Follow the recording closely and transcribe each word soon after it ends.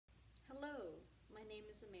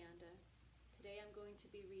Today I'm going to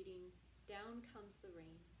be reading Down Comes the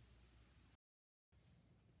Rain.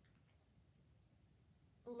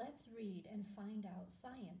 Let's read and find out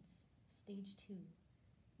science, Stage 2.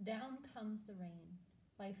 Down Comes the Rain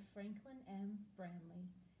by Franklin M. Branley,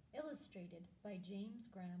 illustrated by James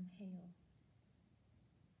Graham Hale.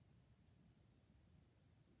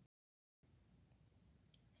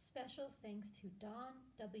 Special thanks to Don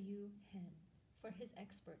W. Henn for his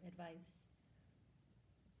expert advice.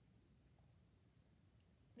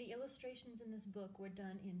 The illustrations in this book were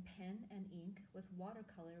done in pen and ink with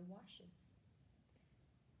watercolor washes.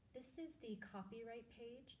 This is the copyright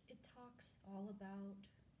page. It talks all about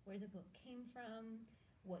where the book came from,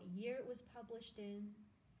 what year it was published in,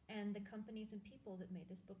 and the companies and people that made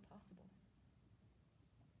this book possible.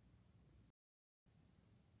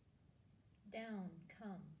 Down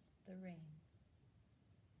comes the rain.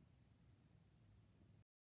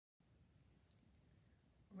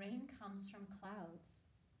 Rain comes from clouds.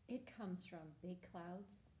 It comes from big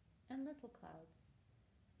clouds and little clouds.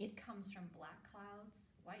 It comes from black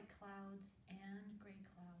clouds, white clouds, and gray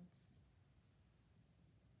clouds.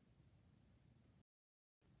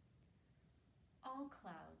 All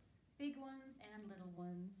clouds, big ones and little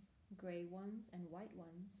ones, gray ones and white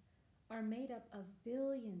ones, are made up of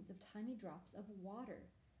billions of tiny drops of water.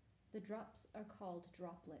 The drops are called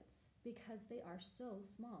droplets because they are so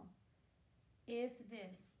small. If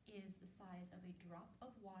this is the size of a drop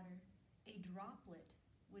of water, a droplet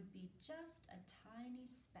would be just a tiny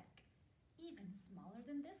speck, even smaller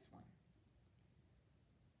than this one.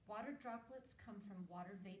 Water droplets come from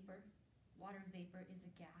water vapor. Water vapor is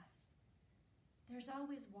a gas. There's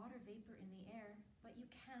always water vapor in the air, but you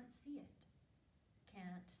can't see it,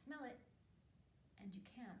 can't smell it, and you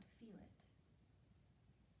can't feel it.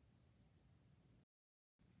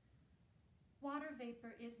 Water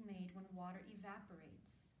vapor is made when water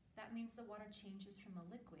evaporates. That means the water changes from a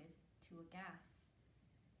liquid to a gas.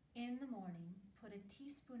 In the morning, put a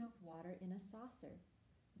teaspoon of water in a saucer.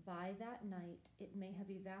 By that night, it may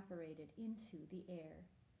have evaporated into the air.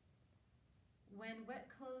 When wet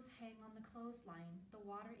clothes hang on the clothesline, the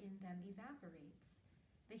water in them evaporates.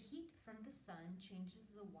 The heat from the sun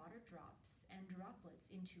changes the water drops and droplets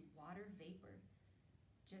into water vapor,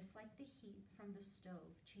 just like the heat from the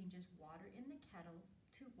stove changes water in the kettle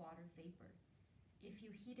to water vapor. If you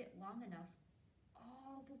heat it long enough,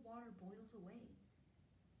 all the water boils away.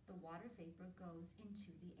 The water vapor goes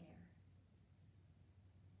into the air.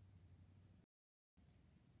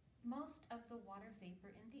 Most of the water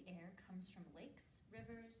vapor in the air comes from lakes,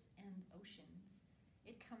 rivers, and oceans.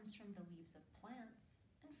 It comes from the leaves of plants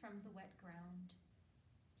and from the wet ground.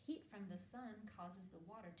 Heat from the sun causes the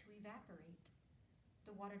water to evaporate.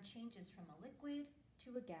 The water changes from a liquid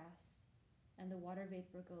to a gas, and the water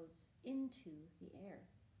vapor goes into the air.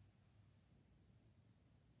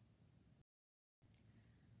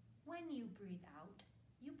 When you breathe out,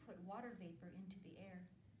 you put water vapor into the air.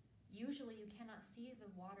 Usually you cannot see the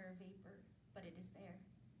water vapor, but it is there.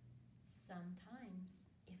 Sometimes,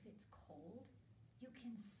 if it's cold, you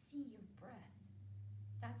can see your breath.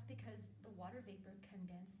 That's because the water vapor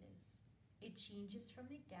condenses. It changes from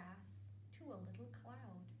a gas to a little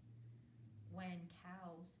cloud. When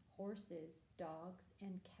cows, horses, dogs,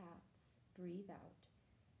 and cats breathe out,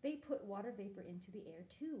 they put water vapor into the air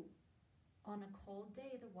too. On a cold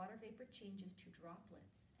day, the water vapor changes to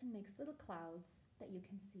droplets and makes little clouds that you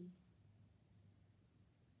can see.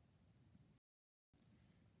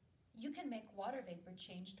 You can make water vapor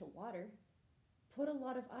change to water. Put a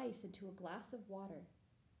lot of ice into a glass of water.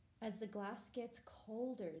 As the glass gets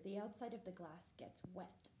colder, the outside of the glass gets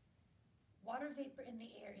wet. Water vapor in the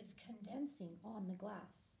air is condensing on the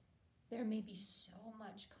glass. There may be so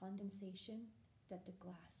much condensation that the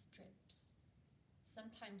glass drips.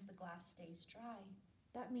 Sometimes the glass stays dry.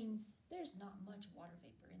 That means there's not much water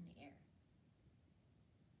vapor in the air.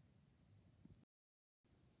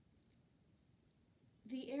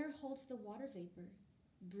 The air holds the water vapor.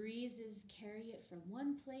 Breezes carry it from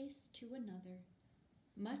one place to another.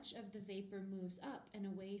 Much of the vapor moves up and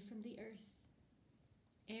away from the earth.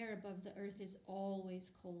 Air above the earth is always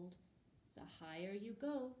cold. The higher you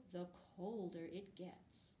go, the colder it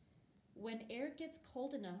gets. When air gets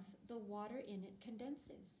cold enough, the water in it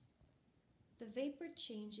condenses. The vapor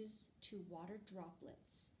changes to water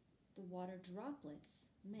droplets. The water droplets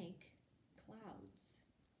make clouds.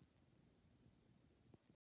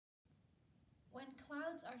 When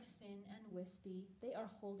clouds are thin and wispy, they are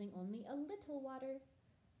holding only a little water.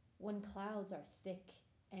 When clouds are thick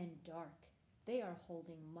and dark, they are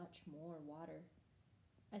holding much more water.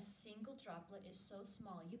 A single droplet is so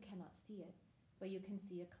small you cannot see it, but you can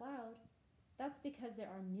see a cloud. That's because there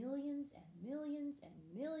are millions and millions and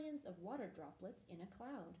millions of water droplets in a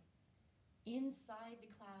cloud. Inside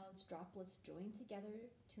the clouds, droplets join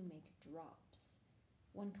together to make drops.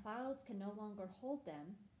 When clouds can no longer hold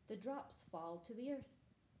them, the drops fall to the earth.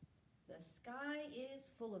 The sky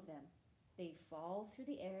is full of them. They fall through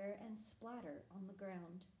the air and splatter on the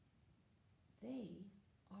ground. They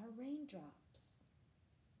are raindrops.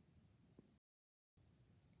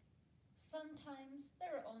 Sometimes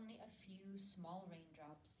there are only a few small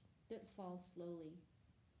raindrops that fall slowly.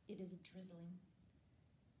 It is drizzling.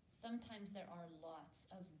 Sometimes there are lots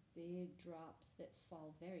of big drops that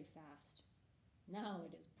fall very fast. Now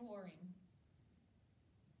it is pouring.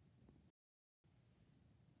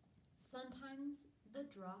 Sometimes the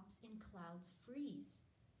drops in clouds freeze.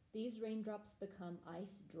 These raindrops become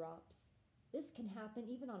ice drops. This can happen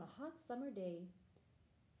even on a hot summer day.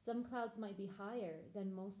 Some clouds might be higher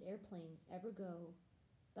than most airplanes ever go.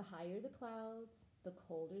 The higher the clouds, the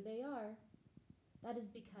colder they are. That is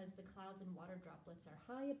because the clouds and water droplets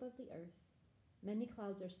are high above the earth. Many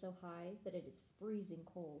clouds are so high that it is freezing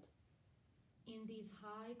cold. In these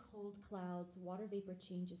high, cold clouds, water vapor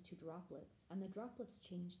changes to droplets, and the droplets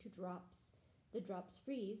change to drops. The drops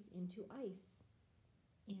freeze into ice.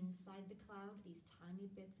 Inside the cloud, these tiny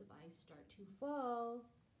bits of ice start to fall.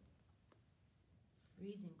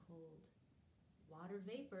 Freezing cold. Water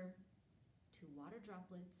vapor to water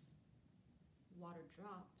droplets. Water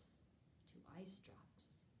drops to ice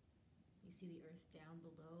drops. You see the earth down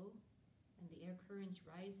below and the air currents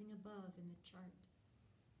rising above in the chart.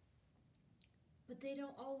 But they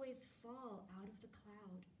don't always fall out of the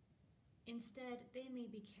cloud. Instead, they may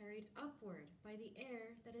be carried upward by the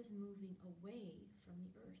air that is moving away from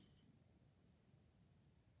the earth.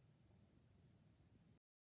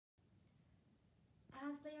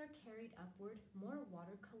 As they are carried upward, more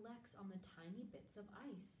water collects on the tiny bits of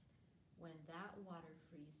ice. When that water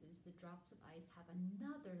freezes, the drops of ice have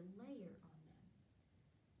another layer on them.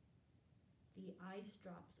 The ice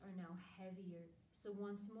drops are now heavier, so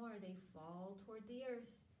once more they fall toward the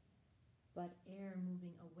earth. But air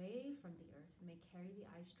moving away from the earth may carry the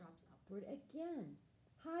ice drops upward again.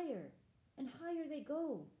 Higher and higher they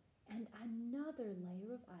go, and another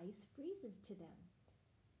layer of ice freezes to them.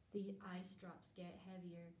 The ice drops get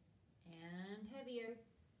heavier and heavier.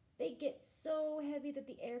 They get so heavy that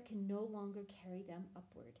the air can no longer carry them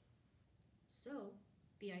upward. So,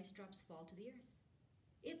 the ice drops fall to the earth.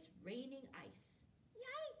 It's raining ice.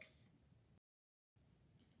 Yikes!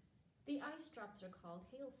 The ice drops are called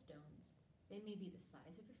hailstones. They may be the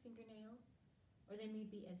size of your fingernail, or they may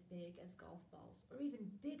be as big as golf balls, or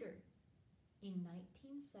even bigger. In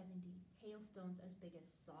 1970, hailstones as big as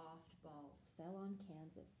softballs fell on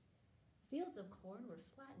Kansas. Fields of corn were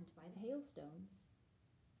flattened by the hailstones.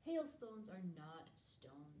 Hailstones are not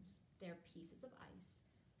stones. They're pieces of ice.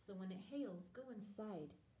 So when it hails, go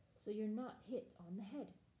inside so you're not hit on the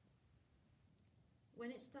head.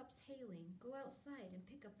 When it stops hailing, go outside and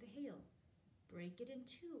pick up the hail. Break it in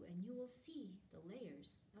two and you will see the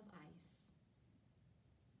layers of ice.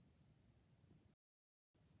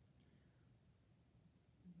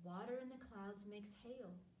 Water in the clouds makes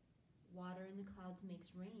hail. Water in the clouds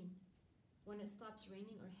makes rain. When it stops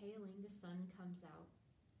raining or hailing, the sun comes out.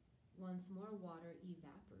 Once more, water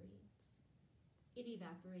evaporates. It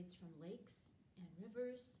evaporates from lakes and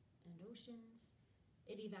rivers and oceans.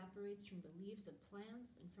 It evaporates from the leaves of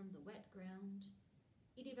plants and from the wet ground.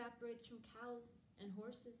 It evaporates from cows and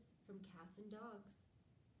horses, from cats and dogs,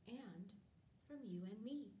 and from you and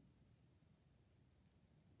me.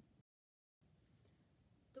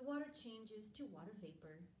 The water changes to water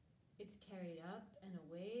vapor. It's carried up and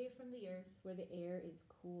away from the earth where the air is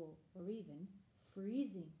cool or even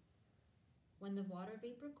freezing. When the water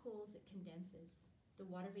vapor cools, it condenses. The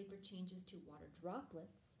water vapor changes to water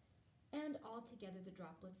droplets, and all together the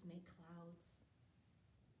droplets make clouds.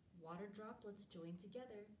 Water droplets join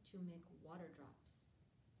together to make water drops.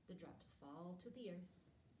 The drops fall to the earth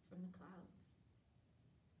from the clouds.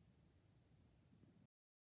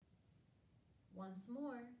 Once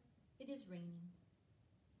more, it is raining.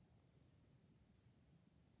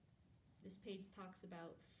 This page talks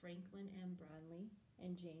about Franklin M. Brownlee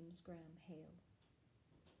and James Graham Hale.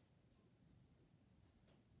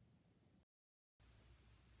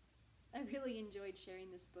 I really enjoyed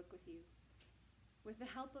sharing this book with you. With the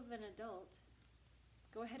help of an adult,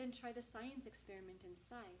 go ahead and try the science experiment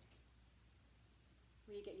inside,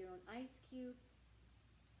 where you get your own ice cube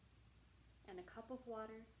and a cup of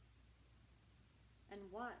water and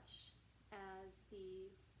watch as the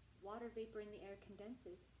water vapor in the air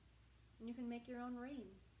condenses, and you can make your own rain.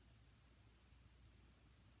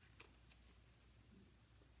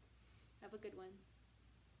 Have Have a good one.